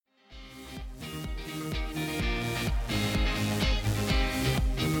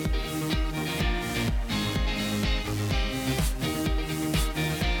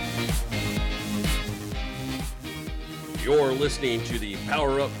listening to the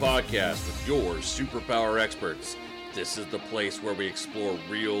Power Up Podcast with your superpower experts. This is the place where we explore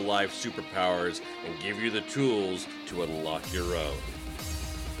real-life superpowers and give you the tools to unlock your own.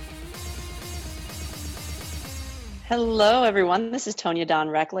 Hello, everyone. This is Tonya Dawn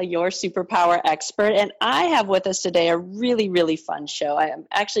Rekla, your superpower expert, and I have with us today a really, really fun show. I am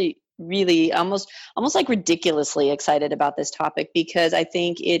actually really almost like ridiculously excited about this topic because I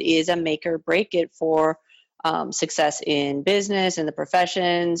think it is a make or break it for success in business, in the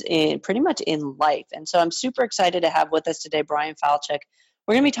professions, in pretty much in life. And so I'm super excited to have with us today Brian Falchuk.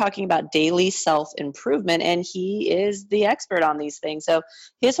 We're going to be talking about daily self-improvement, and he is the expert on these things. So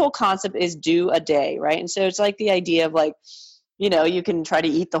his whole concept is do a day, right? And so it's like the idea of like, you know, you can try to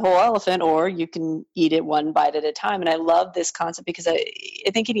eat the whole elephant or you can eat it one bite at a time. And I love this concept because I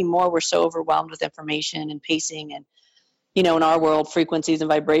think anymore we're so overwhelmed with information and pacing and, you know, in our world, frequencies and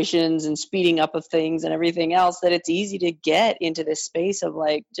vibrations and speeding up of things and everything else, that it's easy to get into this space of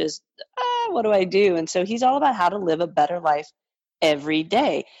like, just, what do I do? And so he's all about how to live a better life every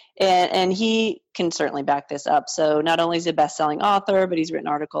day. And he can certainly back this up. So not only is he a best-selling author, but he's written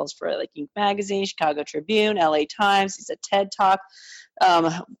articles for like Inc. Magazine, Chicago Tribune, LA Times. He's a TED Talk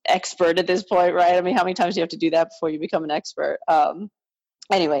expert at this point, right? I mean, how many times do you have to do that before you become an expert?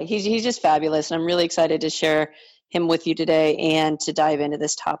 Anyway, he's just fabulous. And I'm really excited to share him with you today and to dive into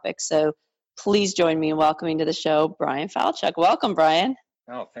this topic. So please join me in welcoming to the show, Brian Falchuk. Welcome, Brian.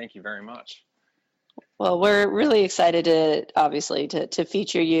 Oh, thank you very much. Well, we're really excited to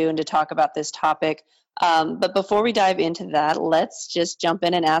feature you and to talk about this topic. But before we dive into that, let's just jump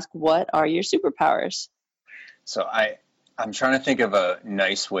in and ask, what are your superpowers? So I'm trying to think of a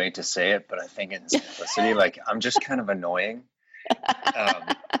nice way to say it, but I think in simplicity, like I'm just kind of annoying.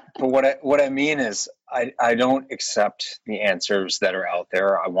 But what I mean is I don't accept the answers that are out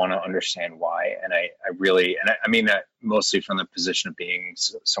there. I want to understand why. And I mean that mostly from the position of being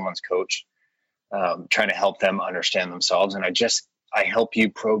someone's coach. Trying to help them understand themselves. And I help you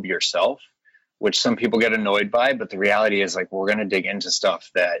probe yourself, which some people get annoyed by, but the reality is like, we're going to dig into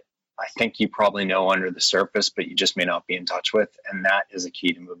stuff that I think you probably know under the surface, but you just may not be in touch with. And that is a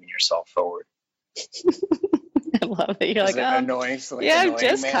key to moving yourself forward. I love it. You're like, annoying? So like yeah, annoying,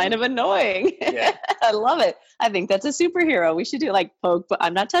 just man? kind of annoying. Yeah. I love it. I think that's a superhero. We should do like poke, but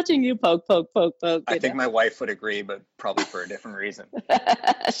I'm not touching you. Poke, poke, poke, poke. I think my wife would agree, but probably for a different reason.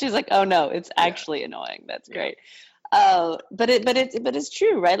 She's like, oh no, it's actually annoying. That's great. But it's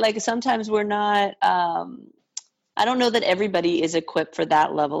true, right? Like sometimes we're not, I don't know that everybody is equipped for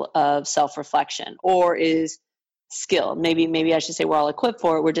that level of self-reflection or is skilled. Maybe I should say we're all equipped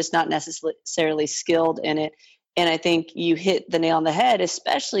for it. We're just not necessarily skilled in it. And I think you hit the nail on the head,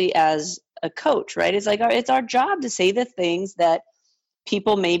 especially as a coach, right? It's like it's our job to say the things that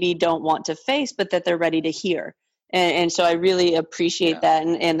people maybe don't want to face, but that they're ready to hear. And so I really appreciate that.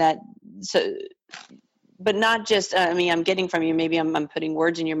 And that, so, but not just, I mean, I'm getting from you, maybe I'm putting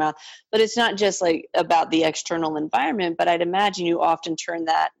words in your mouth, but it's not just like about the external environment, but I'd imagine you often turn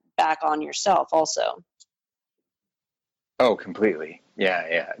that back on yourself also. Oh, completely.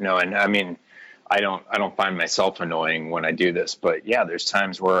 Yeah. No, and I mean, I don't find myself annoying when I do this, but yeah, there's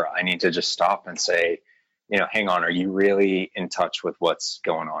times where I need to just stop and say, you know, hang on, are you really in touch with what's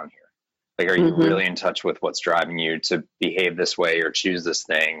going on here? Like, are you really in touch with what's driving you to behave this way or choose this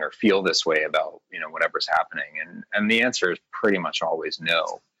thing or feel this way about, you know, whatever's happening? And the answer is pretty much always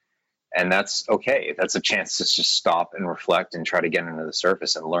no. And that's okay. That's a chance to just stop and reflect and try to get under the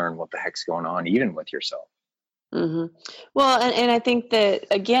surface and learn what the heck's going on, even with yourself. Mm-hmm. Well, and I think that,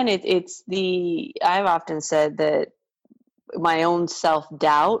 again, I've often said that my own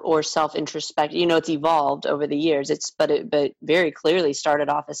self-doubt or self-introspection, you know, it's evolved over the years. But very clearly started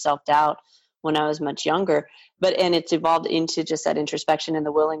off as self-doubt when I was much younger, and it's evolved into just that introspection and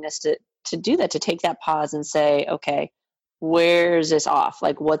the willingness to do that, to take that pause and say, okay, where's this off?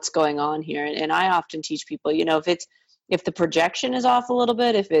 Like, what's going on here? And I often teach people, you know, if the projection is off a little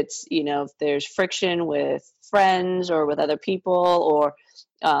bit, if it's, you know, if there's friction with friends or with other people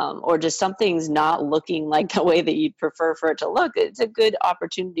or just something's not looking like the way that you'd prefer for it to look, it's a good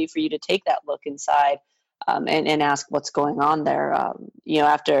opportunity for you to take that look inside and ask what's going on there. You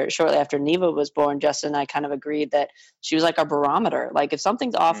know, shortly after Neva was born, Justin and I kind of agreed that she was like our barometer. Like if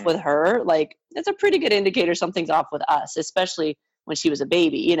something's off with her, like it's a pretty good indicator something's off with us, especially when she was a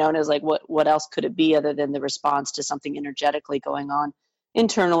baby, you know, and it was like, what else could it be other than the response to something energetically going on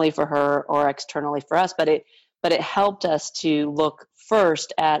internally for her or externally for us? But it helped us to look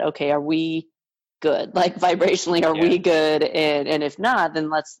first at, okay, are we good? Like vibrationally, are we good? And if not, then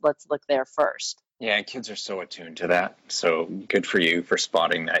let's look there first. Yeah, kids are so attuned to that. So good for you for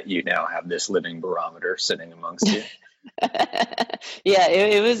spotting that you now have this living barometer sitting amongst you. Yeah,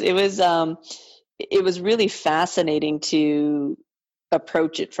 it was really fascinating to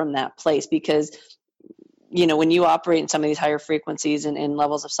approach it from that place because when you operate in some of these higher frequencies and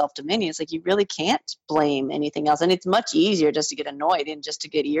levels of self-dominion, it's like you really can't blame anything else. And it's much easier just to get annoyed and just to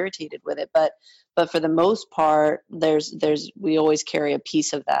get irritated with it. But for the most part, we always carry a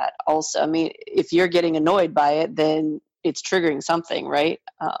piece of that also. I mean, if you're getting annoyed by it, then it's triggering something, right?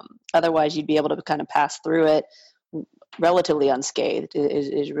 Otherwise, you'd be able to kind of pass through it relatively unscathed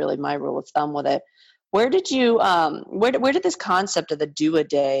is really my rule of thumb with it. Where did you where did this concept of the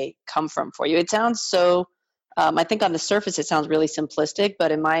do-a-day come from for you? It sounds so I think on the surface it sounds really simplistic,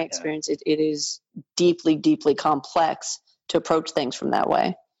 but in my experience it is deeply, deeply complex to approach things from that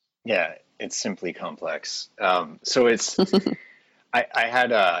way. Yeah, it's simply complex. So it's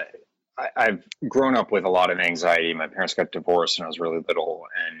I've grown up with a lot of anxiety. My parents got divorced when I was really little,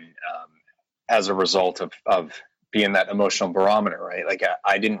 and as a result of being that emotional barometer, right? Like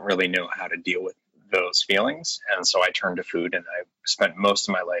I didn't really know how to deal with those feelings, and so I turned to food, and I spent most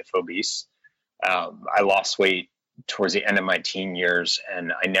of my life obese. I lost weight towards the end of my teen years,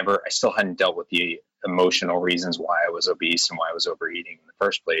 and I still hadn't dealt with the emotional reasons why I was obese and why I was overeating in the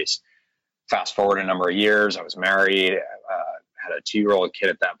first place. Fast forward a number of years, I was married, had a 2-year-old kid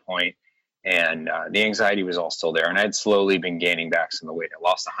at that point, and the anxiety was all still there. And I'd slowly been gaining back some of the weight. I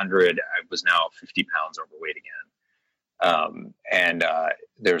lost 100. I was now 50 pounds overweight again. And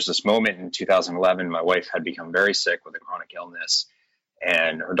there was this moment in 2011, my wife had become very sick with a chronic illness,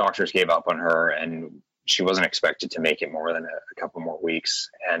 and her doctors gave up on her, and she wasn't expected to make it more than a couple more weeks.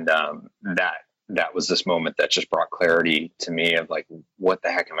 And that was this moment that just brought clarity to me of like, what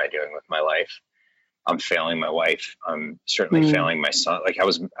the heck am I doing with my life? I'm failing my wife. I'm certainly failing my son. Like I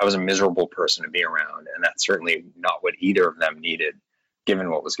was a miserable person to be around, and that's certainly not what either of them needed, given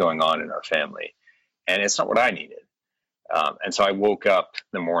what was going on in our family. And it's not what I needed. And so I woke up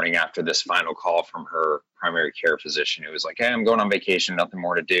the morning after this final call from her primary care physician, who was like, "Hey, I'm going on vacation, nothing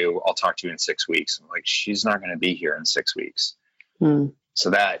more to do. I'll talk to you in 6 weeks." I'm like, she's not going to be here in 6 weeks.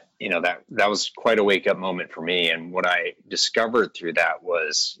 So that was quite a wake up moment for me. And what I discovered through that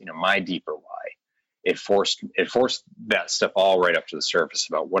was, my deeper why. It forced that stuff all right up to the surface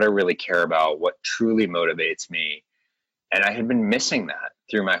about what I really care about, what truly motivates me. And I had been missing that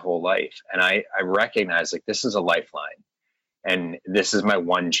through my whole life. And I recognized like this is a lifeline. And this is my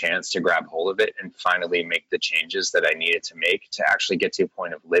one chance to grab hold of it and finally make the changes that I needed to make to actually get to a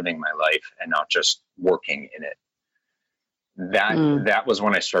point of living my life and not just working in it. That was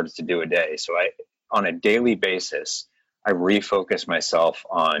when I started to do a day. So on a daily basis, I refocus myself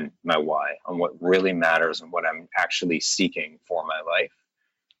on my why, on what really matters and what I'm actually seeking for my life.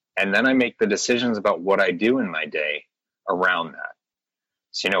 And then I make the decisions about what I do in my day around that.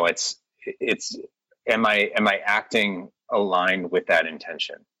 So, it's am I acting aligned with that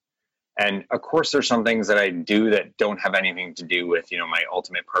intention? And of course, there's some things that I do that don't have anything to do with, my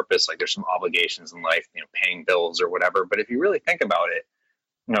ultimate purpose. Like there's some obligations in life, paying bills or whatever. But if you really think about it,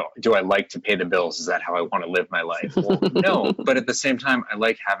 do I like to pay the bills? Is that how I want to live my life? Well, no, but at the same time, I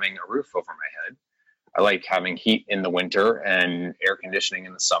like having a roof over my head. I like having heat in the winter and air conditioning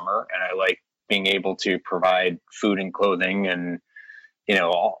in the summer. And I like being able to provide food and clothing and,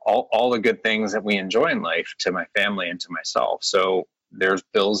 all the good things that we enjoy in life to my family and to myself. So there's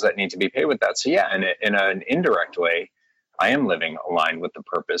bills that need to be paid with that. So yeah, in an indirect way, I am living aligned with the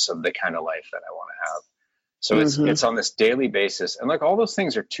purpose of the kind of life that I want to have. So it's on this daily basis. And like all those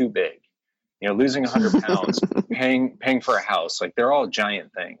things are too big, losing 100 pounds, paying for a house, like they're all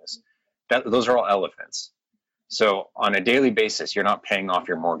giant things. Those are all elephants. So on a daily basis, you're not paying off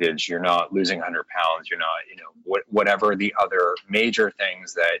your mortgage. You're not losing 100 pounds. You're not, whatever the other major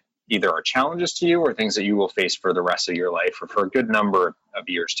things that either are challenges to you or things that you will face for the rest of your life or for a good number of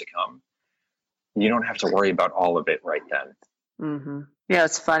years to come. You don't have to worry about all of it right then. Yeah,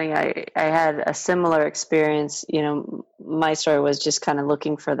 it's funny. I had a similar experience. My story was just kind of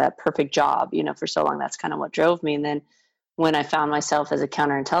looking for that perfect job, for so long. That's kind of what drove me. And then when I found myself as a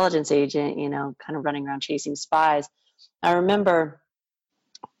counterintelligence agent, kind of running around chasing spies, I remember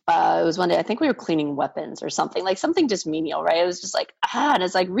it was one day, I think we were cleaning weapons or something, like something just menial, right? It was just like, and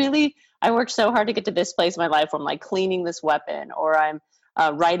it's like, really, I worked so hard to get to this place in my life where I'm like cleaning this weapon or I'm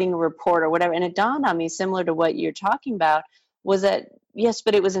writing a report or whatever. And it dawned on me, similar to what you're talking about, was that, yes,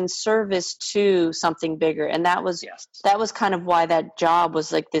 but it was in service to something bigger. And that was kind of why that job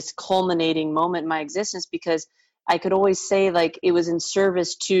was like this culminating moment in my existence, because I could always say like it was in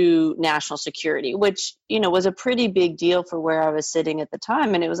service to national security, which, was a pretty big deal for where I was sitting at the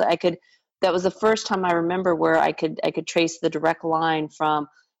time. And it was, that was the first time I remember where I could trace the direct line from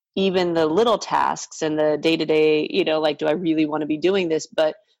even the little tasks and the day-to-day, like, do I really want to be doing this,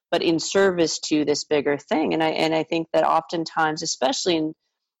 but in service to this bigger thing. And I think that oftentimes, especially in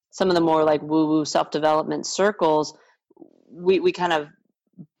some of the more like woo-woo self-development circles, we kind of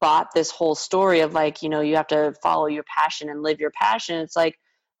bought this whole story of like, you have to follow your passion and live your passion. It's like,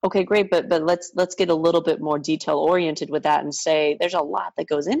 okay, great, but let's get a little bit more detail oriented with that and say there's a lot that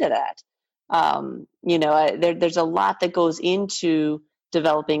goes into that. There's a lot that goes into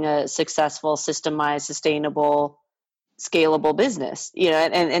developing a successful, systemized, sustainable, scalable business.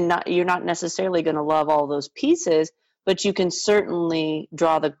 And not, you're not necessarily going to love all those pieces, but you can certainly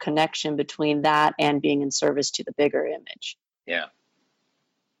draw the connection between that and being in service to the bigger image. Yeah.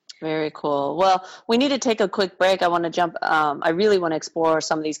 Very cool. Well, we need to take a quick break. I want to jump. I really want to explore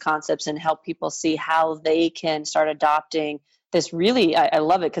some of these concepts and help people see how they can start adopting this. Really, I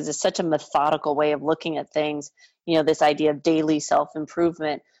love it because it's such a methodical way of looking at things. This idea of daily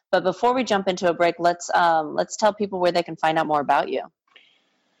self-improvement. But before we jump into a break, let's tell people where they can find out more about you.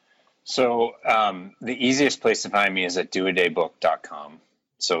 So the easiest place to find me is at doadaybook.com.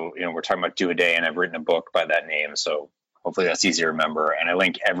 So, we're talking about Do a Day, and I've written a book by that name. So hopefully that's easy to remember. And I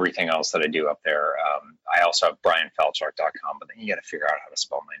link everything else that I do up there. I also have brianfalchuk.com, but then you got to figure out how to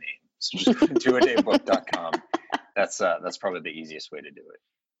spell my name. So just doadaybook.com. That's probably the easiest way to do it.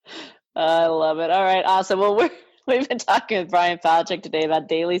 I love it. All right. Awesome. Well, we've been talking with Brian Falchuk today about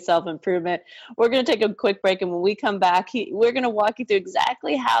daily self-improvement. We're going to take a quick break. And when we come back, we're going to walk you through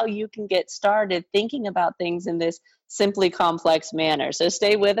exactly how you can get started thinking about things in this simply complex manner. So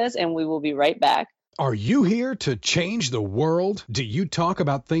stay with us and we will be right back. Are you here to change the world? Do you talk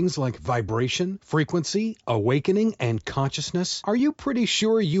about things like vibration, frequency, awakening, and consciousness? Are you pretty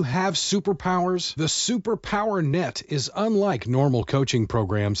sure you have superpowers? The Superpower Net is unlike normal coaching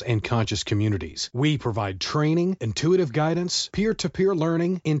programs and conscious communities. We provide training, intuitive guidance, peer-to-peer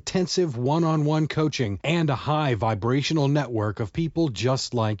learning, intensive one-on-one coaching, and a high vibrational network of people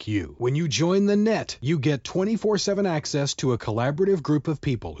just like you. When you join the net, you get 24/7 access to a collaborative group of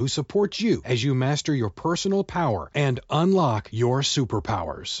people who support you as you master your personal power and unlock your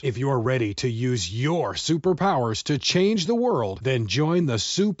superpowers. If you're ready to use your superpowers to change the world, then join the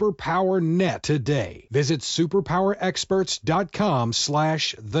Superpower Net today. Visit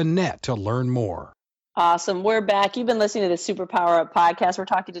superpowerexperts.com/the-net to learn more. Awesome. We're back. You've been listening to the Superpower Up podcast. We're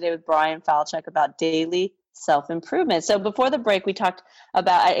talking today with Brian Falchuk about daily self-improvement. So before the break, we talked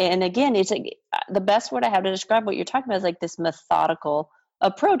about, and again, it's like the best word I have to describe what you're talking about is like this methodical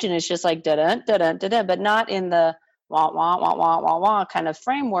approach, and it's just like da-dun, da-dun, da-dun, but not in the wah, wah, wah, wah, wah, wah kind of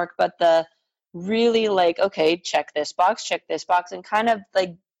framework, but the really like, okay, check this box, and kind of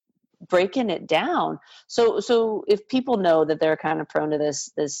like breaking it down. So if people know that they're kind of prone to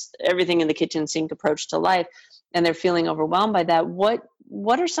this everything in the kitchen sink approach to life, and they're feeling overwhelmed by that, what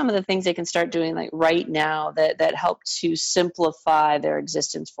are some of the things they can start doing like right now that help to simplify their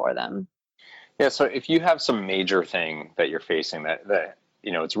existence for them? Yeah. So if you have some major thing that you're facing that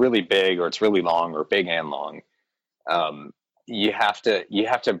it's really big or it's really long or big and long, you have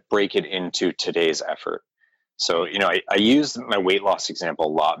to break it into today's effort. So, I use my weight loss example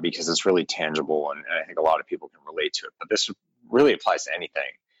a lot because it's really tangible and I think a lot of people can relate to it, but this really applies to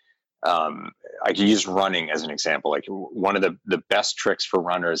anything. I could use running as an example. Like one of the best tricks for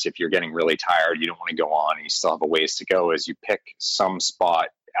runners, if you're getting really tired, you don't want to go on and you still have a ways to go, is you pick some spot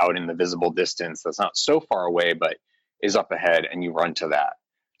out in the visible distance that's not so far away, but is up ahead, and you run to that.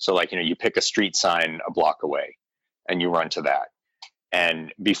 So like, you pick a street sign a block away and you run to that.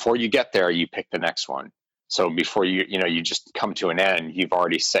 And before you get there, you pick the next one. So before you just come to an end, you've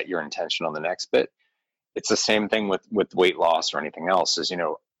already set your intention on the next bit. It's the same thing with weight loss or anything else is,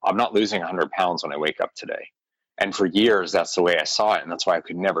 I'm not losing 100 pounds when I wake up today. And for years, that's the way I saw it. And that's why I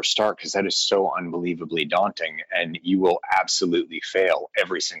could never start, because that is so unbelievably daunting. And you will absolutely fail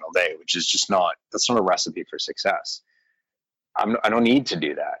every single day, which is that's not a recipe for success. I don't need to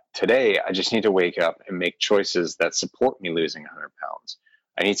do that. Today, I just need to wake up and make choices that support me losing 100 pounds.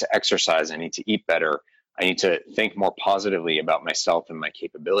 I need to exercise. I need to eat better. I need to think more positively about myself and my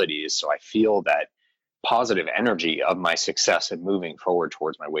capabilities, so I feel that positive energy of my success and moving forward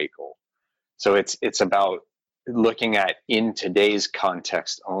towards my weight goal. So it's about looking at, in today's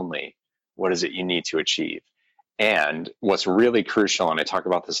context only, what is it you need to achieve? And what's really crucial, and I talk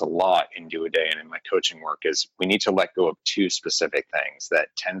about this a lot in Do a Day and in my coaching work, is we need to let go of two specific things that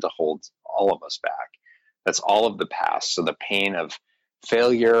tend to hold all of us back. That's all of the past. So the pain of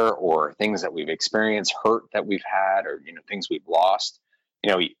failure or things that we've experienced, hurt that we've had, or things we've lost.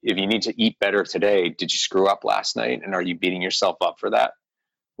 If you need to eat better today, did you screw up last night, and are you beating yourself up for that?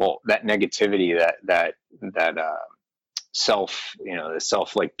 Well, that negativity, that self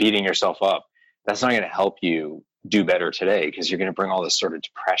like beating yourself up, that's not going to help you do better today, because you're going to bring all this sort of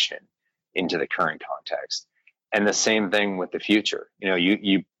depression into the current context. And the same thing with the future.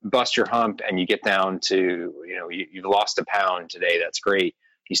 You bust your hump and you get down to, you've lost a pound today. That's great.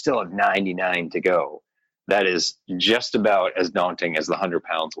 You still have 99 to go. That is just about as daunting as the 100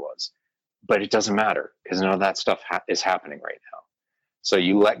 pounds was. But it doesn't matter, because none of that stuff is happening right now. So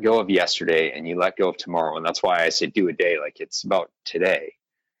you let go of yesterday and you let go of tomorrow. And that's why I say do a day like it's about today.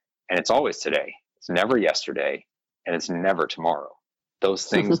 And it's always today. It's never yesterday, and it's never tomorrow. Those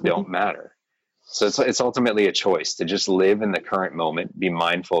things don't matter. So it's ultimately a choice to just live in the current moment, be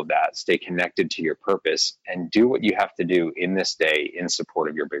mindful of that, stay connected to your purpose, and do what you have to do in this day in support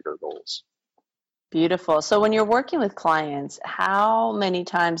of your bigger goals. Beautiful. So when you're working with clients, how many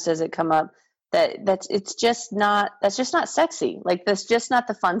times does it come up that's just not sexy? Like, that's just not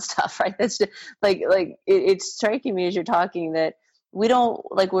the fun stuff, right? That's just it's striking me as you're talking that we don't,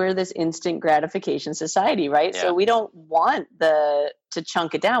 like, we're this instant gratification society, right? Yeah. So we don't want to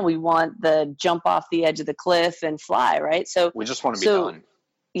chunk it down. We want the jump off the edge of the cliff and fly, right? So we just want to be done.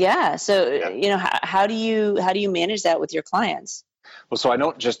 Yeah. So, how do you manage that with your clients? Well, so I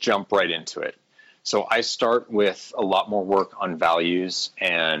don't just jump right into it. So I start with a lot more work on values,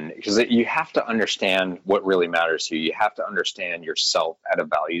 and because you have to understand what really matters to you. You have to understand yourself at a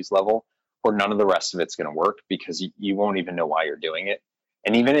values level, or none of the rest of it's going to work, because you won't even know why you're doing it.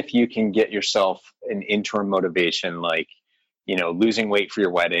 And even if you can get yourself an interim motivation, like, losing weight for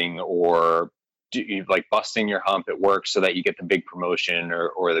your wedding, or like busting your hump at work so that you get the big promotion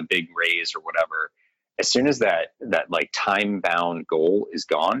or the big raise or whatever, as soon as that like time bound goal is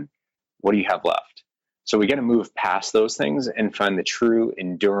gone, what do you have left? So we got to move past those things and find the true,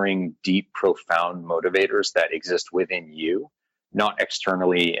 enduring, deep, profound motivators that exist within you, not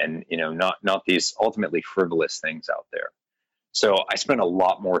externally, and not these ultimately frivolous things out there. So I spend a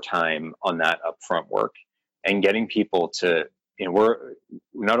lot more time on that upfront work and getting people to, we're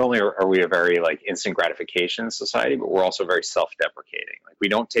not only are we a very like instant gratification society, but we're also very self-deprecating. Like, we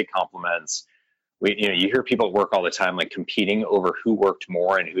don't take compliments. You hear people at work all the time, like, competing over who worked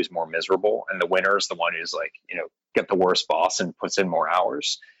more and who's more miserable. And the winner is the one who's like, get the worst boss and puts in more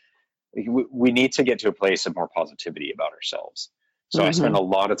hours. We need to get to a place of more positivity about ourselves. So I spend a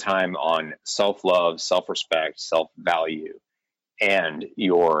lot of time on self-love, self-respect, self-value, and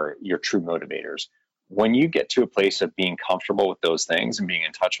your true motivators. When you get to a place of being comfortable with those things and being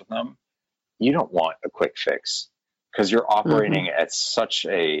in touch with them, you don't want a quick fix, because you're operating at such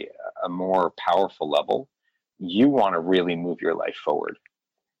a more powerful level. You want to really move your life forward.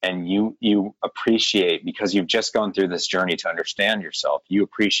 And you appreciate, because you've just gone through this journey to understand yourself, you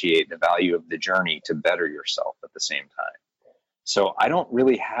appreciate the value of the journey to better yourself at the same time. So I don't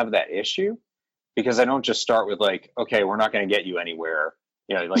really have that issue, because I don't just start with like, okay, we're not going to get you anywhere.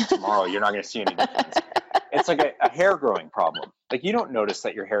 Like tomorrow, you're not going to see any difference. It's like a hair growing problem. Like, you don't notice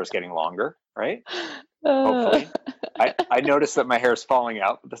that your hair is getting longer, right? Hopefully. I notice that my hair is falling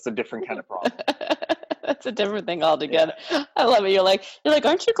out, but that's a different kind of problem. That's a different thing altogether. Yeah. I love it. You're like,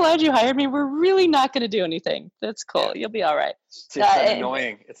 aren't you glad you hired me? We're really not going to do anything. That's cool. Yeah. You'll be all right. It's that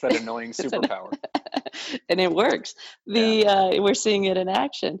annoying superpower. And it works. We're seeing it in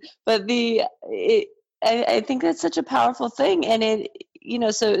action. But I think that's such a powerful thing. And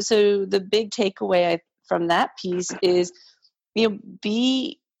so the big takeaway from that piece is,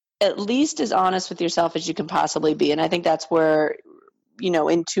 be at least as honest with yourself as you can possibly be. And I think that's where,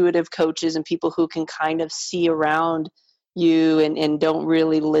 intuitive coaches and people who can kind of see around you and don't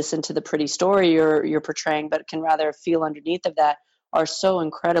really listen to the pretty story you're portraying, but can rather feel underneath of that, are so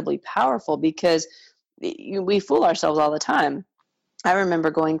incredibly powerful, because we fool ourselves all the time. I remember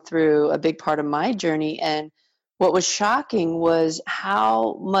going through a big part of my journey, and what was shocking was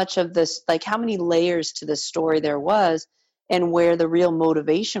how much of this, like how many layers to this story there was, and where the real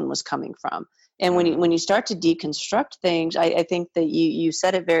motivation was coming from. And when you start to deconstruct things, I think that you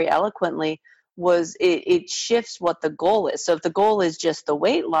said it very eloquently, was it shifts what the goal is. So if the goal is just the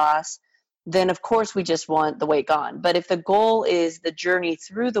weight loss, then of course we just want the weight gone. But if the goal is the journey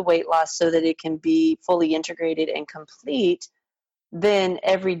through the weight loss so that it can be fully integrated and complete, then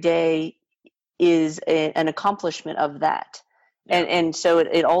every day is an accomplishment of that. Yeah. And so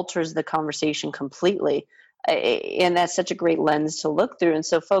it alters the conversation completely. And that's such a great lens to look through. And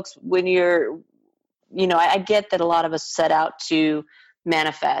so folks, when you're, I get that a lot of us set out to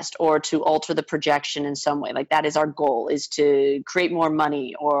manifest or to alter the projection in some way. Like, that is our goal, is to create more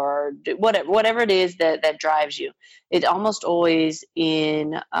money or whatever it is that drives you. It's almost always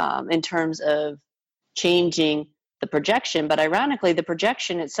in terms of changing the projection. But ironically, the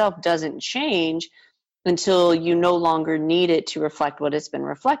projection itself doesn't change. until you no longer need it to reflect what it's been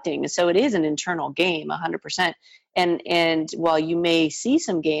reflecting. So it is an internal game, 100%. And while you may see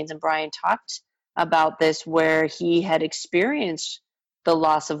some gains, and Brian talked about this, where he had experienced the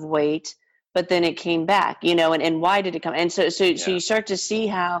loss of weight, but then it came back, and why did it come? And so you start to see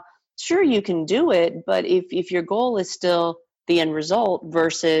how, sure, you can do it, but if your goal is still the end result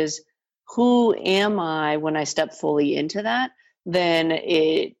versus who am I when I step fully into that, then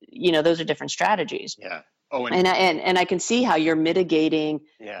those are different strategies. Yeah. And I can see how you're mitigating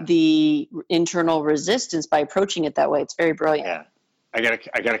the internal resistance by approaching it that way. It's very brilliant. Yeah.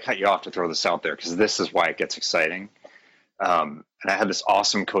 I gotta cut you off to throw this out there, because this is why it gets exciting. And I had this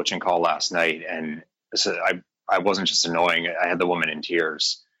awesome coaching call last night, and so I wasn't just annoying. I had the woman in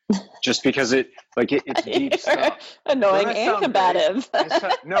tears, just because it's deep stuff. Annoying and combative.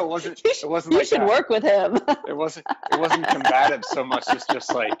 No, it wasn't. It wasn't. You should work with him. It wasn't combative so much. It's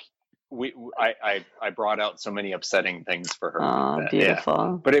just like I brought out so many upsetting things for her. Oh,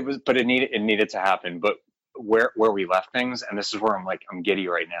 beautiful. Yeah. But it needed to happen. But where we left things, and this is where I'm giddy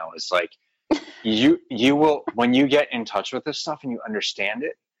right now, is like, you will, when you get in touch with this stuff and you understand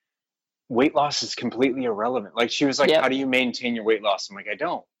it, weight loss is completely irrelevant. Like, she was like, how do you maintain your weight loss? I'm like, I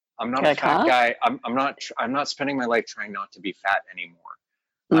don't. I'm not a fat guy. I'm not spending my life trying not to be fat anymore.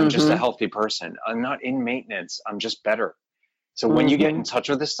 I'm just a healthy person. I'm not in maintenance. I'm just better. So when you get in touch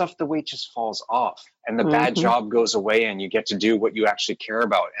with this stuff, the weight just falls off, and the bad job goes away, and you get to do what you actually care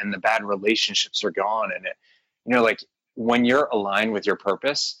about, and the bad relationships are gone. And like, when you're aligned with your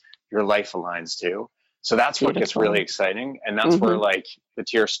purpose, your life aligns too. So that's what gets really exciting. And that's where like the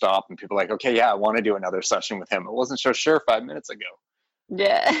tears stop, and people are like, okay, I want to do another session with him. I wasn't so sure 5 minutes ago.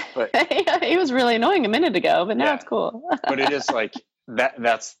 Yeah. But he was really annoying a minute ago, but now it's cool. But it is like,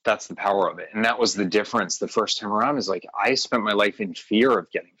 that's the power of it. And that was the difference the first time around, is like, I spent my life in fear of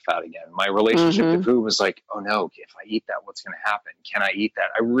getting fat again. My relationship to food was like, oh no, if I eat that, what's going to happen? Can I eat that?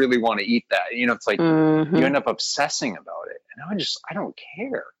 I really want to eat that. It's like, you end up obsessing about it. And I don't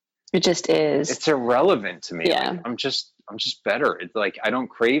care. It just is. It's irrelevant to me. Yeah. Like, I'm just better. It's like, I don't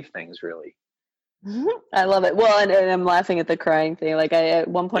crave things really. I love it. Well, and I'm laughing at the crying thing. Like, at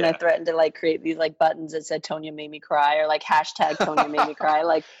one point I threatened to like create these like buttons that said Tonya made me cry, or like hashtag Tonya made me cry.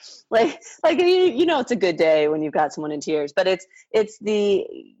 Like it's a good day when you've got someone in tears, but it's the,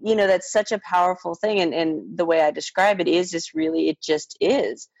 that's such a powerful thing. And the way I describe it is just really, it just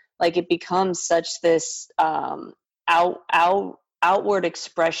is like, it becomes such this outward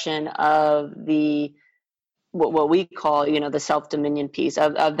expression of the, what we call, the self-dominion piece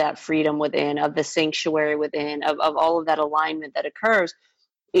of that freedom within, of the sanctuary within, of all of that alignment that occurs.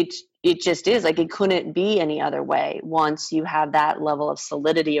 It just is like, it couldn't be any other way once you have that level of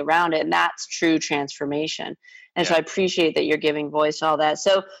solidity around it. And that's true transformation. And so I appreciate that you're giving voice to all that.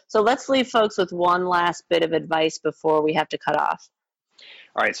 So let's leave folks with one last bit of advice before we have to cut off.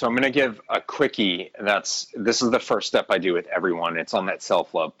 All right. So I'm going to give a quickie. This is the first step I do with everyone. It's on that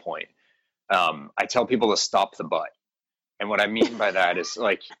self-love point. I tell people to stop the butt. And what I mean by that is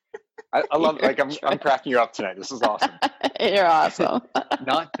like, I love it. Like, I'm cracking you up tonight. This is awesome. You're awesome.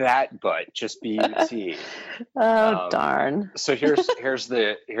 Not that butt, just B-U-T. Oh, darn. So here's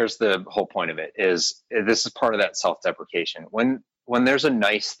the whole point of it is, this is part of that self-deprecation. When there's a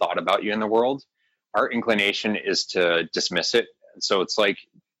nice thought about you in the world, our inclination is to dismiss it. So it's like,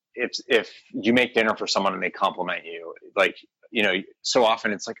 if you make dinner for someone and they compliment you, like, so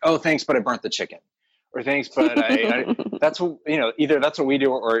often it's like, oh, thanks, but I burnt the chicken, or thanks, but I that's what, either that's what we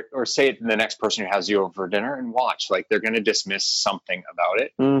do, or say it to the next person who has you over for dinner, and watch, like, they're going to dismiss something about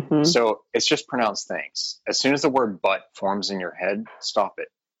it. So it's just pronounced thanks. As soon as the word but forms in your head, stop it.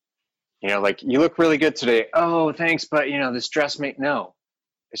 Like, you look really good today. Oh, thanks. But this dress no,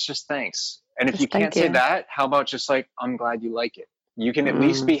 it's just thanks. And if you can't say that, how about just like, I'm glad you like it. You can at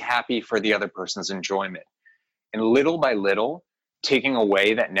least be happy for the other person's enjoyment. And little by little, taking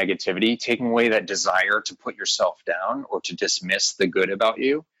away that negativity, taking away that desire to put yourself down or to dismiss the good about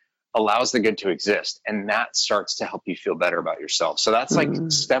you, allows the good to exist. And that starts to help you feel better about yourself. So that's like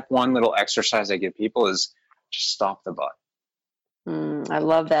step one little exercise I give people, is just stop the butt. I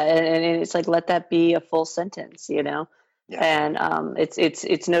love that. And it's like, let that be a full sentence, Yeah. And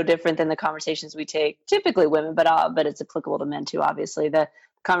it's no different than the conversations we take, typically women, but it's applicable to men too, obviously. The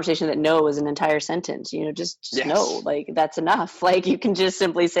conversation that no is an entire sentence, just no, like, that's enough. Like, you can just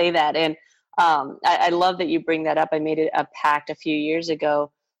simply say that. And I love that you bring that up. I made it a pact a few years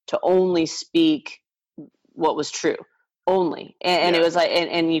ago to only speak what was true, only. And it was like,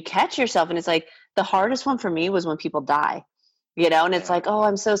 and you catch yourself, and it's like, the hardest one for me was when people die. And it's like, oh,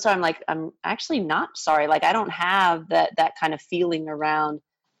 I'm so sorry. I'm like, I'm actually not sorry. Like, I don't have that kind of feeling around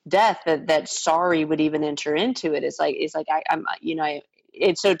death that sorry would even enter into it. It's like I'm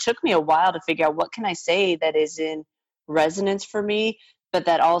so it took me a while to figure out what can I say that is in resonance for me, but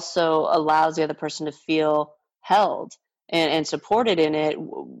that also allows the other person to feel held and supported in it.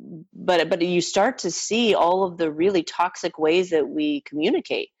 But you start to see all of the really toxic ways that we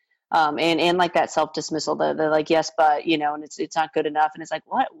communicate. And like that self-dismissal, the like, yes, but, and it's not good enough. And it's like,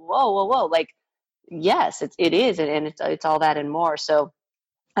 what? Whoa. Like, yes, it is. And it's all that and more. So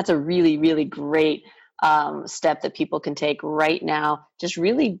that's a really, really great step that people can take right now. Just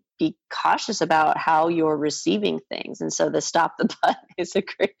really be cautious about how you're receiving things. And so the stop the butt is a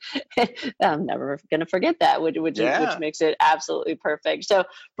great, I'm never going to forget that, which makes it absolutely perfect. So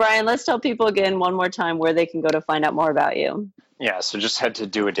Brian, let's tell people again one more time where they can go to find out more about you. Yeah, so just head to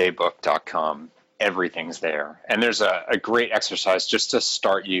doadaybook.com. Everything's there. And there's a great exercise just to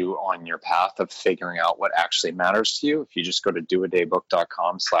start you on your path of figuring out what actually matters to you. If you just go to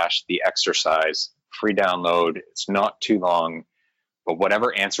doadaybook.com/the exercise, free download. It's not too long, but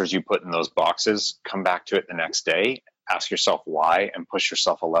whatever answers you put in those boxes, come back to it the next day, ask yourself why, and push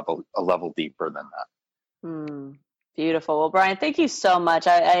yourself a level deeper than that. Beautiful. Well, Brian, thank you so much.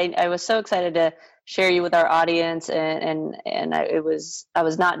 I was so excited to share you with our audience, and I was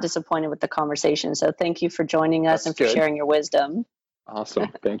not disappointed with the conversation. So thank you for joining us and for sharing your wisdom.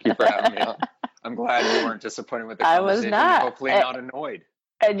 Awesome. Thank you for having me on. I'm glad you weren't disoned with the conversation. I was not. Hopefully not annoyed.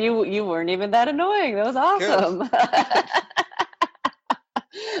 And you weren't even that annoying. That was awesome.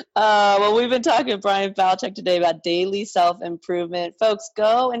 Well, we've been talking with Brian Falchuk today about daily self-improvement. Folks,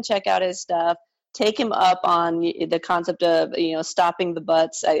 go and check out his stuff. Take him up on the concept of, stopping the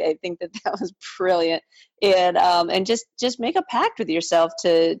butts. I think that was brilliant. And just make a pact with yourself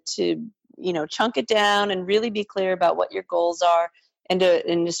to chunk it down and really be clear about what your goals are and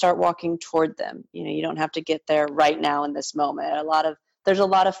to start walking toward them. You don't have to get there right now in this moment. There's a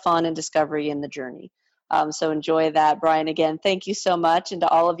lot of fun and discovery in the journey. So enjoy that. Brian, again, thank you so much. And to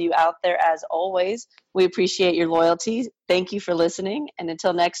all of you out there, as always, we appreciate your loyalty. Thank you for listening. And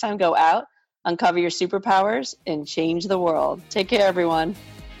until next time, go out, uncover your superpowers, and change the world. Take care, everyone.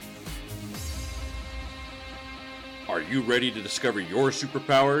 Are you ready to discover your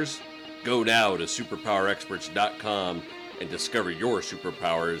superpowers? Go now to superpowerexperts.com and discover your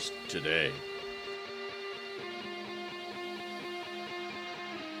superpowers today.